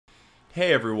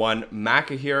Hey everyone,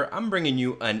 Maka here. I'm bringing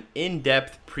you an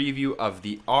in-depth preview of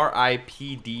the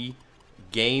R.I.P.D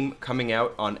game coming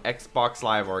out on Xbox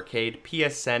Live Arcade,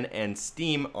 PSN, and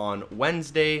Steam on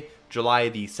Wednesday, July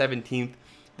the 17th.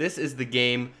 This is the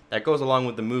game that goes along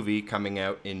with the movie coming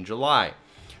out in July.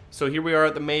 So here we are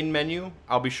at the main menu.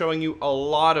 I'll be showing you a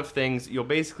lot of things. You'll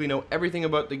basically know everything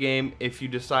about the game if you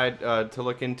decide to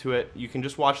look into it. You can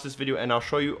just watch this video and I'll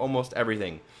show you almost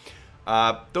everything.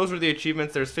 Those are the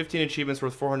achievements. There's 15 achievements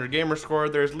worth 400 gamer score.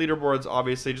 There's leaderboards,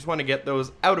 obviously. Just want to get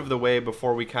those out of the way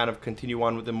before we kind of continue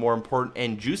on with the more important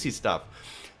and juicy stuff.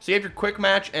 So you have your quick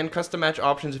match and custom match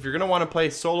options. If you're going to want to play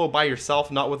solo by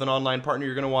yourself, not with an online partner,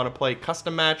 you're going to want to play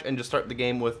custom match and just start the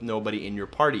game with nobody in your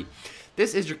party.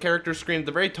 This is your character screen. At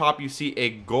the very top, you see a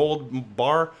gold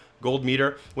bar, gold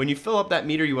meter. When you fill up that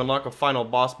meter, you unlock a final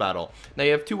boss battle. Now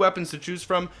you have two weapons to choose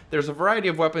from. There's a variety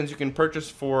of weapons you can purchase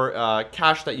for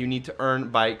cash that you need to earn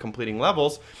by completing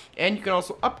levels, and you can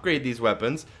also upgrade these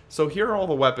weapons. So here are all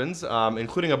the weapons,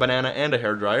 including a banana and a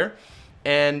hairdryer.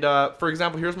 And for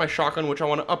example, here's my shotgun, which I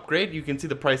want to upgrade. You can see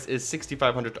the price is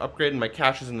 $6,500 to upgrade, and my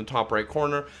cash is in the top right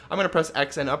corner. I'm going to press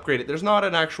X and upgrade it. There's not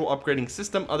an actual upgrading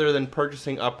system other than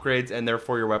purchasing upgrades, and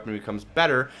therefore your weapon becomes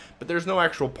better, but there's no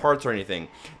actual parts or anything.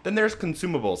 Then there's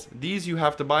consumables. These you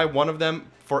have to buy one of them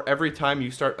for every time you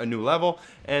start a new level,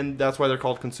 and that's why they're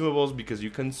called consumables, because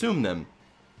you consume them.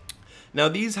 Now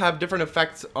these have different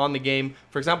effects on the game.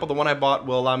 For example, the one I bought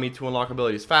will allow me to unlock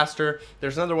abilities faster.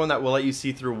 There's another one that will let you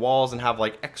see through walls and have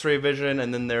like x-ray vision,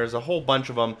 and then there's a whole bunch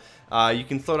of them. You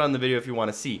can slow down the video if you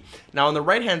want to see. Now on the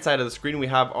right hand side of the screen we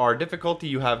have our difficulty.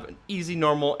 You have easy,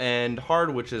 normal, and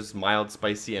hard, which is mild,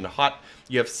 spicy, and hot.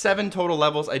 You have 7 total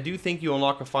levels. I do think you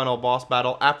unlock a final boss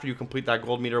battle after you complete that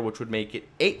gold meter, which would make it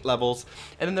 8 levels.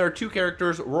 And then there are 2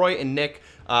 characters, Roy and Nick,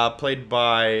 played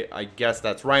by, I guess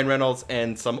that's Ryan Reynolds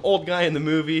and some old guy in the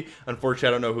movie. Unfortunately,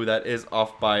 I don't know who that is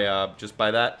off by just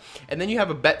by that. And then you have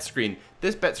a bet screen.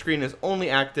 This bet screen is only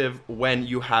active when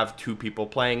you have 2 people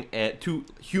playing and 2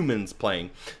 humans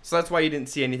playing. So that's why you didn't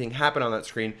see anything happen on that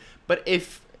screen. But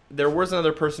if there was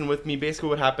another person with me, basically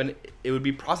what happened, it would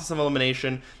be process of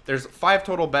elimination. There's 5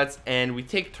 total bets, and we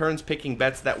take turns picking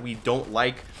bets that we don't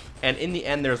like. And in the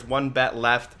end, there's 1 bet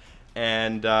left.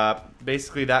 And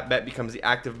basically that bet becomes the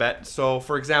active bet. So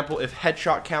for example, if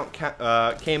headshot count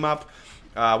came up,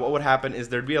 what would happen is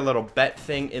there'd be a little bet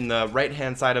thing in the right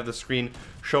hand side of the screen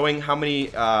showing how many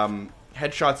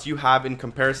headshots you have in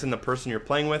comparison to the person you're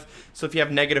playing with. So if you have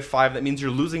 -5, that means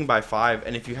you're losing by 5,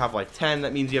 and if you have like 10,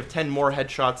 that means you have 10 more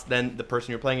headshots than the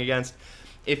person you're playing against.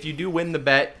 If you do win the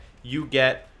bet, you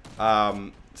get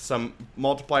some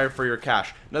multiplier for your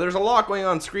cash. Now there's a lot going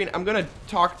on screen. I'm going to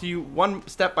talk to you one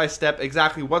step by step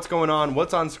exactly what's going on,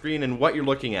 what's on screen, and what you're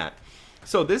looking at.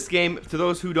 So this game, to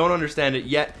those who don't understand it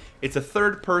yet, it's a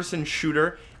third-person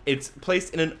shooter. It's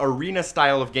placed in an arena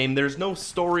style of game. There's no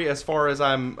story as far as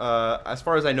I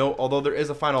know, although there is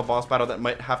a final boss battle that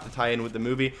might have to tie in with the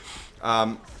movie.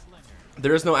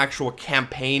 There is no actual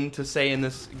campaign to say in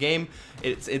this game.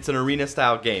 It's an arena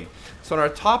style game. So on our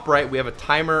top right we have a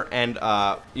timer and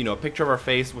you know, a picture of our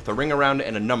face with a ring around it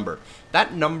and a number.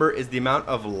 That number is the amount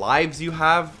of lives you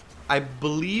have, I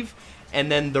believe, and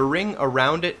then the ring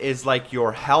around it is like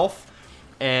your health,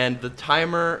 and the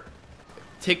timer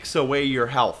takes away your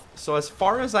health. So as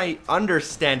far as I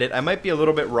understand it, I might be a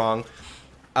little bit wrong.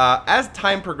 As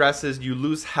time progresses, you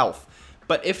lose health.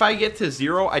 But if I get to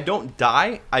 0, I don't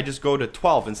die, I just go to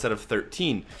 12 instead of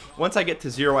 13. Once I get to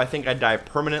 0, I think I die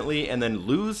permanently and then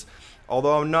lose,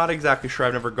 although I'm not exactly sure.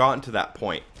 I've never gotten to that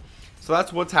point. So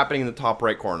that's what's happening in the top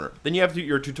right corner. Then you have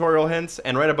your tutorial hints,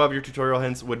 and right above your tutorial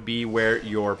hints would be where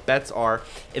your bets are.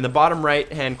 In the bottom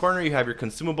right hand corner you have your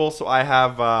consumables, so I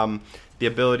have the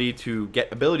ability to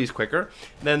get abilities quicker.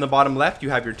 Then in the bottom left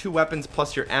you have your 2 weapons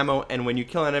plus your ammo, and when you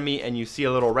kill an enemy and you see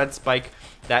a little red spike,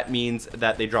 that means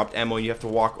that they dropped ammo and you have to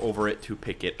walk over it to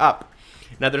pick it up.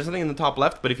 Now there's something in the top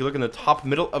left, but if you look in the top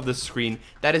middle of the screen,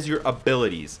 that is your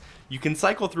abilities. You can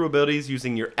cycle through abilities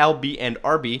using your LB and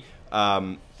RB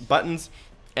buttons,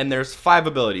 and there's 5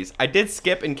 abilities. I did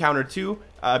skip encounter 2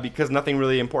 because nothing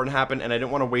really important happened and I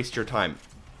didn't want to waste your time.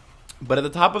 But at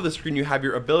the top of the screen you have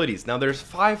your abilities. Now there's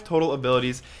 5 total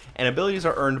abilities, and abilities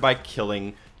are earned by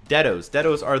killing deados.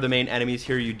 Deados are the main enemies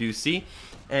here you do see.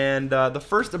 And the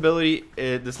first ability,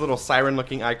 this little siren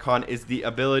looking icon, is the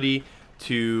ability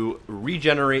to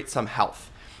regenerate some health.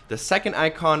 The second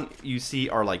icon you see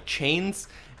are like chains,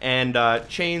 and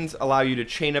chains allow you to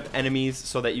chain up enemies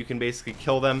so that you can basically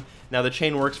kill them. Now the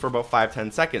chain works for about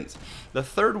 5-10 seconds. The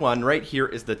third one right here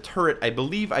is the turret. I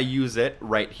believe I use it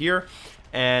right here,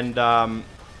 and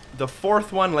The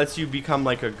fourth one lets you become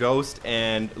like a ghost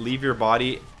and leave your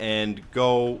body and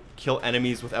go kill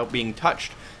enemies without being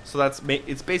touched. So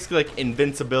it's basically like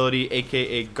invincibility,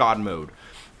 aka God mode.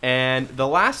 And the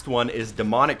last one is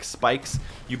demonic spikes.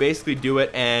 You basically do it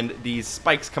and these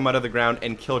spikes come out of the ground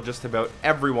and kill just about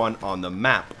everyone on the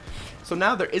map. So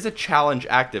now there is a challenge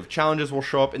active. Challenges will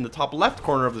show up in the top left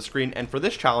corner of the screen, and for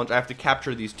this challenge I have to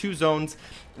capture these 2 zones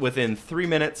within 3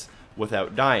 minutes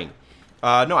without dying.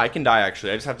 No, I can die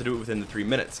actually. I just have to do it within the 3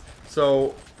 minutes.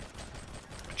 So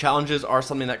challenges are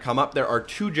something that come up. There are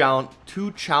two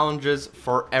challenges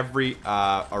for every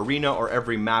arena or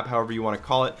every map, however you want to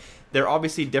call it. They're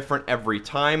obviously different every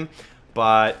time,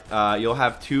 but you'll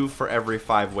have 2 for every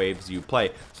 5 waves you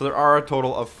play. So there are a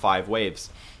total of 5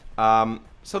 waves.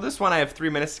 So this one I have 3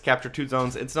 minutes to capture 2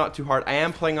 zones. It's not too hard. I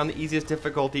am playing on the easiest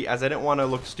difficulty as I didn't want to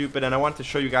look stupid and I wanted to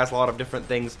show you guys a lot of different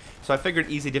things. So I figured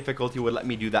easy difficulty would let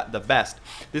me do that the best.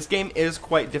 This game is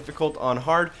quite difficult on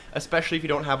hard, especially if you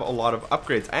don't have a lot of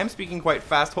upgrades. I am speaking quite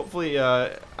fast. Hopefully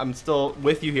I'm still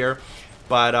with you here.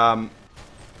 But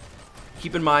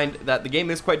keep in mind that the game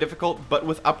is quite difficult, but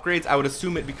with upgrades I would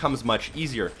assume it becomes much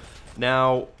easier.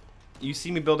 Now, you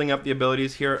see me building up the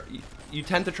abilities here. You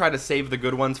tend to try to save the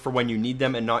good ones for when you need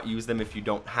them and not use them if you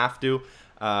don't have to,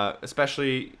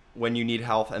 especially when you need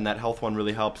health, and that health one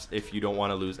really helps if you don't want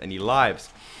to lose any lives.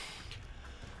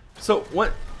 So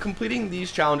completing these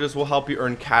challenges will help you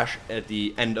earn cash at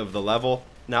the end of the level.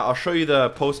 Now I'll show you the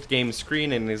post-game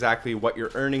screen and exactly what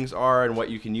your earnings are and what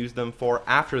you can use them for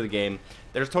after the game.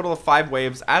 There's a total of 5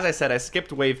 waves. As I said, I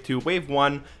skipped wave 2. Wave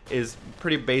 1 is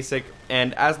pretty basic,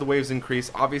 and as the waves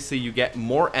increase, obviously you get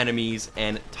more enemies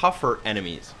and tougher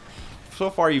enemies. So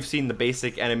far you've seen the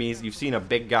basic enemies. You've seen a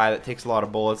big guy that takes a lot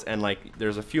of bullets, and like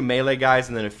there's a few melee guys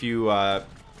and then a few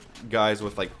guys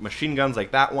with like machine guns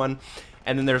like that one.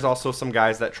 And then there's also some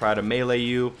guys that try to melee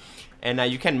you. And now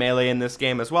you can melee in this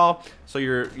game as well. So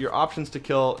your options to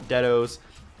kill deados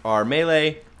are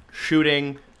melee,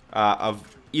 shooting of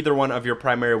either one of your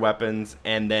primary weapons,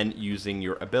 and then using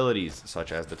your abilities,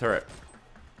 such as the turret.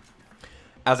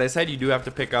 As I said, you do have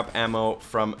to pick up ammo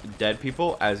from dead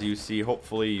people. As you see,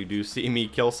 hopefully you do see me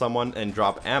kill someone and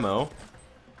drop ammo.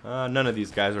 None of these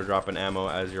guys are dropping ammo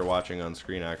as you're watching on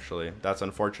screen, actually. That's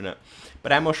unfortunate.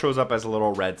 But ammo shows up as a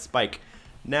little red spike.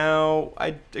 Now,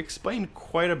 I explained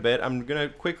quite a bit. I'm going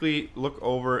to quickly look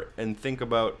over and think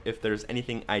about if there's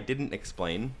anything I didn't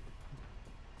explain.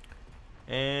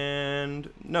 And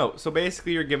no, so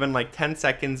basically you're given like 10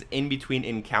 seconds in between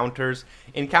encounters.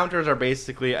 Encounters are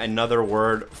basically another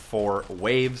word for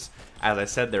waves. As I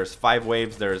said, there's 5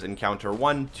 waves. There's encounter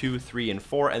 1, 2, 3, and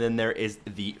 4, and then there is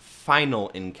the final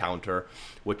encounter,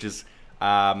 which is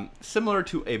similar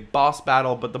to a boss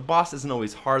battle, but the boss isn't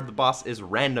always hard. The boss is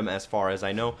random as far as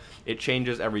I know. It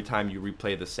changes every time you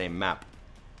replay the same map.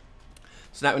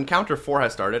 So now encounter 4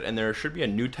 has started, and there should be a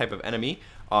new type of enemy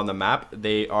on the map.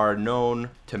 They are known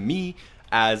to me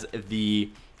as the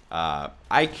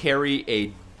I carry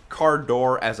a car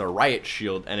door as a riot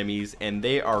shield enemies, and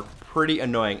they are pretty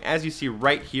annoying. As you see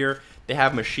right here, they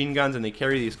have machine guns and they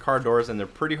carry these car doors, and they're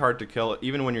pretty hard to kill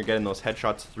even when you're getting those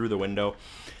headshots through the window.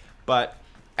 But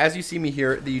as you see me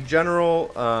here, the general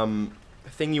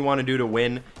thing you want to do to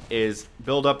win is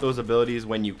build up those abilities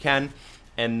when you can,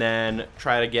 and then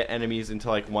try to get enemies into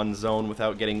like one zone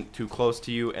without getting too close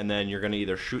to you, and then you're going to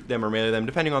either shoot them or melee them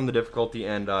depending on the difficulty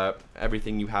and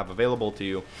everything you have available to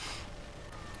you.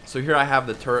 So here I have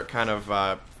the turret kind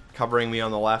of covering me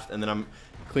on the left, and then I'm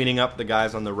cleaning up the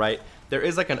guys on the right. There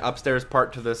is like an upstairs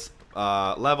part to this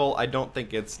level. I don't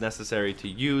think it's necessary to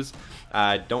use.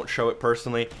 Don't show it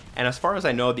personally. And as far as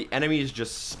I know, the enemies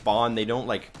just spawn. They don't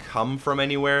like come from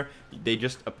anywhere. They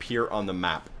just appear on the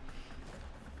map.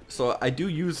 So I do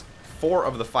use 4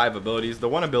 of the 5 abilities. The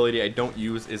one ability I don't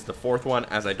use is the 4th one,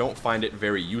 as I don't find it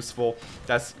very useful.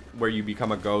 That's where you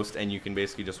become a ghost and you can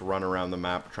basically just run around the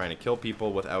map trying to kill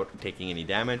people without taking any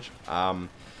damage.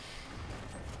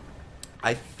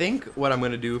 I think what I'm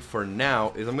going to do for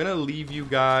now is I'm going to leave you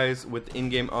guys with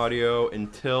in-game audio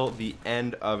until the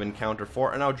end of Encounter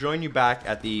 4, and I'll join you back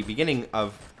at the beginning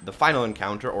of the final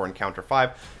encounter, or Encounter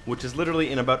 5, which is literally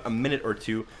in about a minute or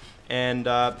 2. And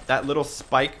that little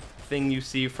spike thing you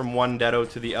see from one deado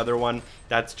to the other one,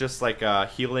 that's just like a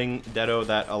healing deado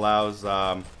that allows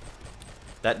that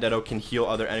deado can heal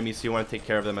other enemies, so you want to take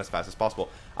care of them as fast as possible.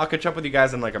 I'll catch up with you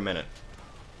guys in like a minute.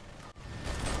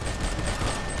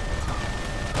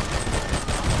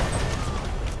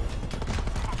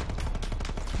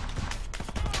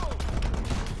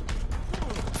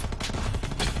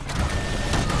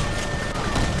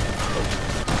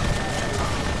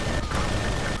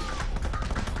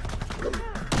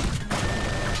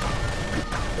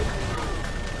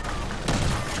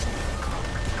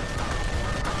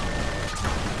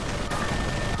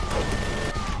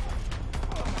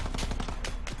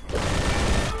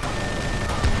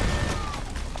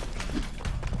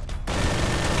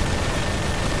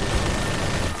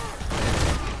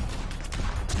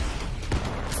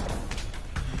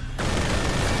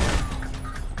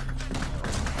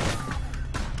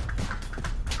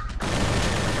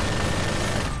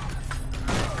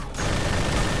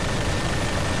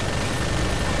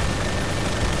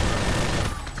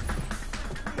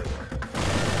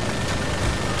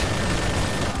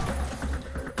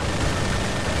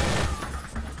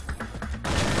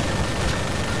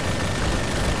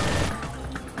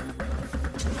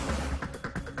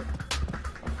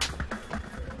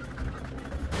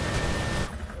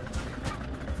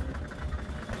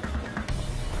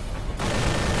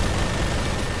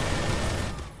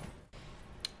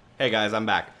 Hey guys, I'm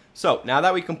back. So, now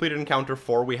that we completed encounter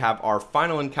 4, we have our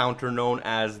final encounter known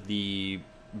as the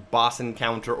boss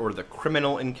encounter or the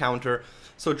criminal encounter.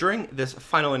 So during this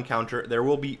final encounter, there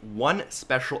will be one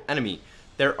special enemy.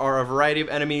 There are a variety of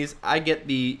enemies. I get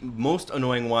the most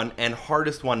annoying one and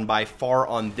hardest one by far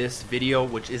on this video,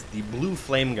 which is the blue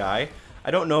flame guy. I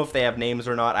don't know if they have names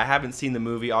or not. I haven't seen the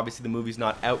movie. Obviously, the movie's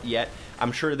not out yet.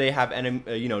 I'm sure they have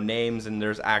names, and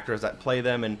there's actors that play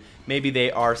them, and maybe they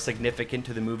are significant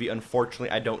to the movie. Unfortunately,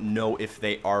 I don't know if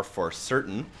they are for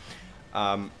certain.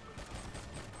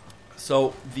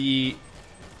 So the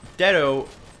Deado,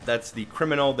 that's the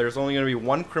criminal. There's only going to be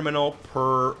one criminal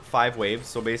per 5 waves.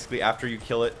 So basically, after you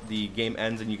kill it, the game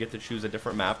ends, and you get to choose a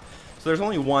different map. So there's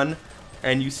only one.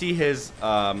 And you see his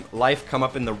life come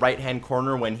up in the right-hand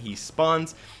corner when he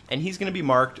spawns, and he's going to be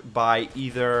marked by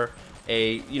either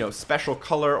a special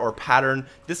color or pattern.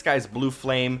 This guy's blue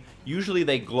flame. Usually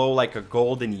they glow like a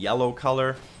gold and yellow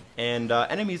color, and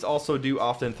enemies also do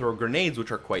often throw grenades, which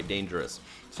are quite dangerous.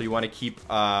 So you want to keep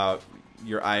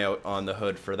your eye out on the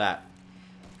hood for that.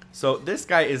 So this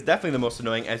guy is definitely the most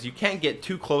annoying, as you can't get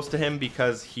too close to him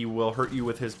because he will hurt you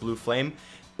with his blue flame.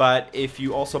 But if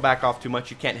you also back off too much,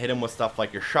 you can't hit him with stuff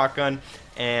like your shotgun.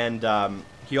 And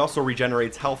he also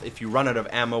regenerates health if you run out of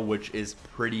ammo, which is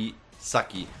pretty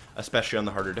sucky, especially on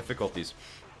the harder difficulties.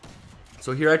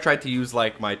 So here I tried to use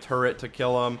like my turret to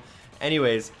kill him.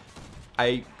 Anyways,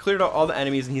 I cleared out all the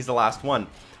enemies and he's the last one.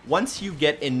 Once you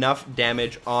get enough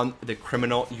damage on the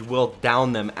criminal, you will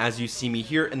down them, as you see me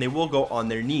here, and they will go on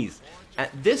their knees.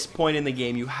 At this point in the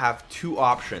game, you have two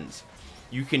options.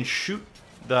 You can shoot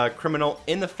the criminal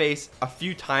in the face a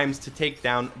few times to take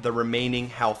down the remaining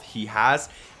health he has,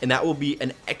 and that will be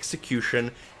an execution,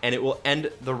 and it will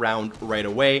end the round right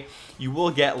away. You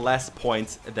will get less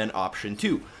points than option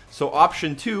 2. So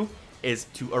option 2 is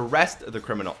to arrest the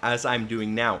criminal, as I'm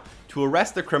doing now. To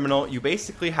arrest the criminal, you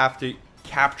basically have to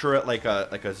capture it like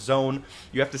a zone.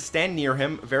 You have to stand near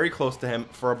him, very close to him,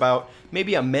 for about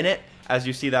maybe a minute, as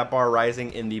you see that bar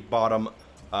rising in the bottom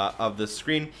of the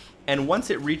screen. And once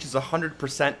it reaches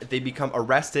 100%, they become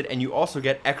arrested, and you also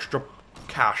get extra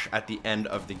cash at the end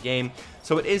of the game.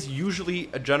 So it is usually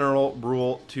a general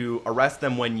rule to arrest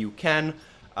them when you can,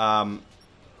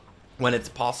 when it's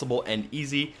possible and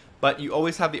easy, but you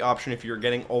always have the option, if you're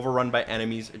getting overrun by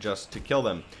enemies, just to kill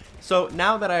them. So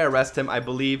now that I arrest him, I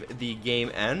believe the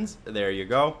game ends. There you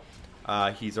go.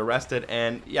 He's arrested,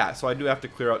 and yeah, so I do have to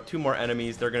clear out 2 more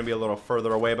enemies. They're going to be a little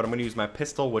further away, but I'm going to use my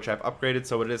pistol, which I've upgraded,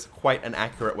 so it is quite an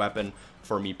accurate weapon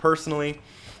for me personally.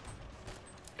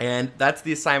 And that's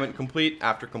the assignment complete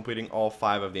after completing all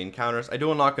 5 of the encounters. I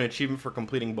do unlock an achievement for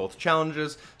completing both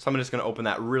challenges, so I'm just going to open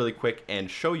that really quick and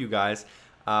show you guys.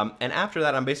 And after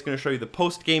that, I'm basically going to show you the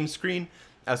post-game screen,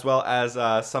 as well as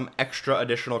some extra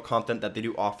additional content that they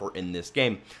do offer in this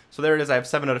game. So there it is. I have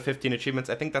 7 out of 15 achievements.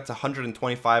 I think that's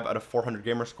 125 out of 400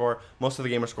 gamer score. Most of the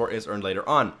gamer score is earned later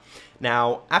on.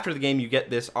 Now, after the game, you get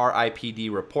this R.I.P.D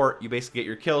report. You basically get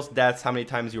your kills, deaths, how many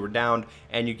times you were downed,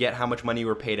 and you get how much money you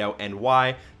were paid out and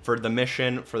why for the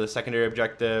mission, for the secondary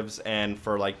objectives, and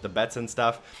for like the bets and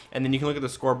stuff. And then you can look at the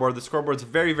scoreboard. The scoreboard's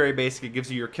very, very basic. It gives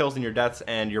you your kills and your deaths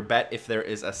and your bet if there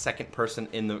is a second person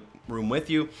in the room with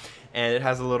you. And it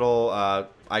has a little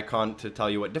icon to tell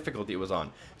you what difficulty it was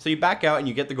on. So you back out and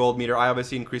you get the gold meter. I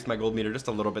obviously increased my gold meter just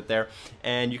a little bit there.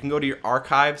 And you can go to your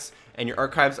archives, and your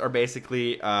archives are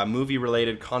basically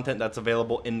movie-related content that's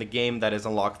available in the game that is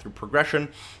unlocked through progression.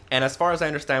 And as far as I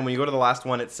understand, when you go to the last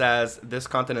one, it says this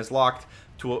content is locked.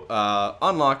 To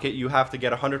unlock it, you have to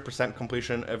get 100%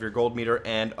 completion of your gold meter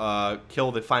and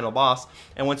kill the final boss.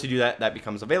 And once you do that, that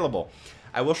becomes available.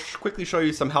 I will quickly show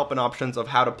you some help and options of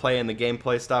how to play in the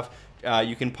gameplay stuff.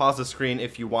 You can pause the screen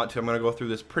if you want to. I'm going to go through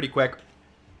this pretty quick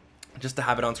just to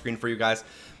have it on screen for you guys.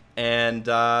 And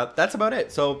that's about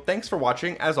it. So thanks for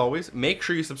watching. As always, make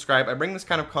sure you subscribe. I bring this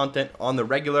kind of content on the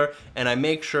regular, and I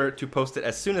make sure to post it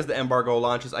as soon as the embargo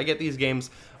launches. I get these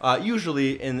games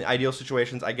usually, in ideal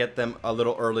situations, I get them a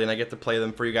little early, and I get to play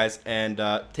them for you guys and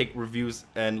take reviews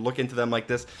and look into them like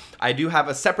this. I do have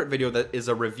a separate video that is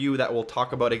a review that will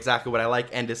talk about exactly what I like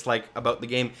and dislike about the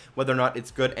game, whether or not it's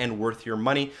good and worth your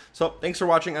money. So thanks for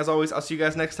watching. As always, I'll see you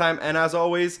guys next time, and as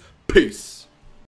always, peace.